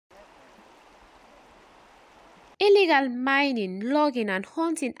Illegal mining, logging and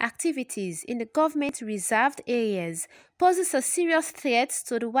hunting activities in the government-reserved areas poses a serious threat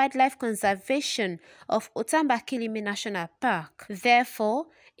to the wildlife conservation of Otamba-Kilimi National Park. Therefore,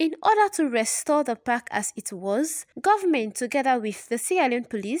 in order to restore the park as it was, government together with the Sierra Leone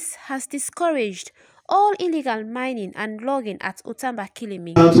police has discouraged all illegal mining and logging at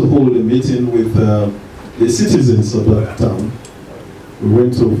Otamba-Kilimi. We had to hold a meeting with the citizens of that town. We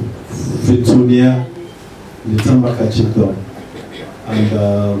went to Fitunia, the Tambaka Chiefdom,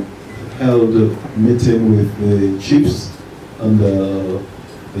 and held a meeting with the chiefs and the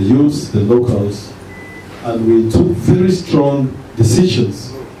youths, the locals, and we took very strong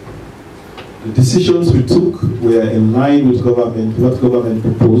decisions. The decisions we took were in line with government, what government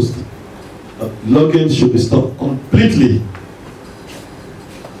proposed. Logging should be stopped completely,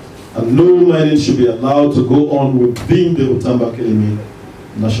 and no mining should be allowed to go on within the Otamba-Kilimi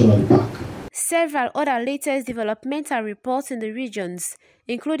National Park. Several other latest developmental reports in the regions,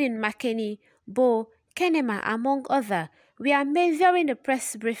 including Makeni, Bo, Kenema, among others, were made during the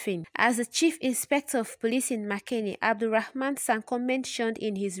press briefing. As the Chief Inspector of Police in Makeni, Abdulrahman Sanko, mentioned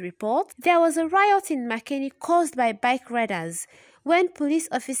in his report, there was a riot in Makeni caused by bike riders when police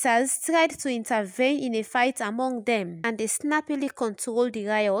officers tried to intervene in a fight among them, and they snappily controlled the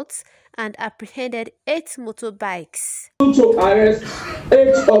riots and apprehended 8 motorbikes. To arrest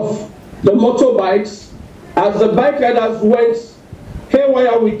 8 of the motorbikes as the bike riders went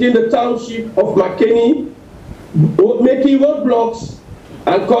haywire within the township of Makeni, making roadblocks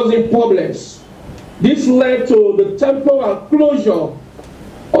and causing problems. This led to the temporary closure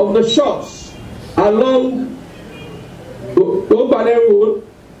of the shops along the Obane Road,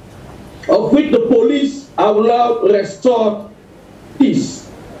 of which the police have now restored peace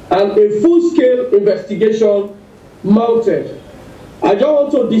and a full-scale investigation mounted. I just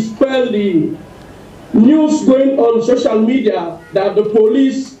want to dispel the news going on social media that the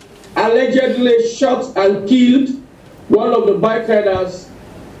police allegedly shot and killed one of the bike riders.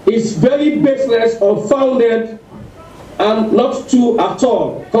 Is very baseless, unfounded, and not true at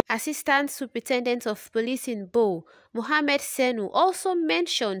all. Assistant Superintendent of Police in Bo, Mohammed Senu, also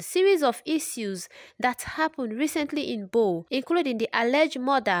mentioned series of issues that happened recently in Bo, including the alleged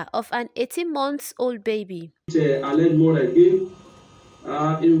murder of an 18-month-old baby. Alleged murder again,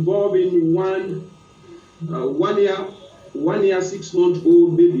 involving one year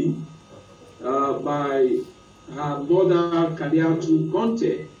 6-month-old baby by her mother, Kadiatu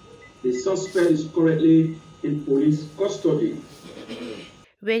Conte. The suspect is currently in police custody.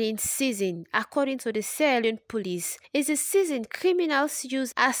 Raining season, according to the Sierra Leone police, is a season criminals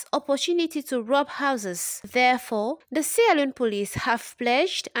use as opportunity to rob houses. Therefore, the Sierra Leone police have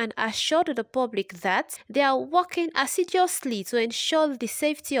pledged and assured the public that they are working assiduously to ensure the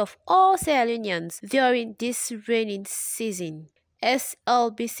safety of all Sierra Leoneans during this raining season.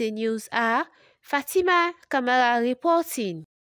 SLBC News, Fatima Kamara reporting.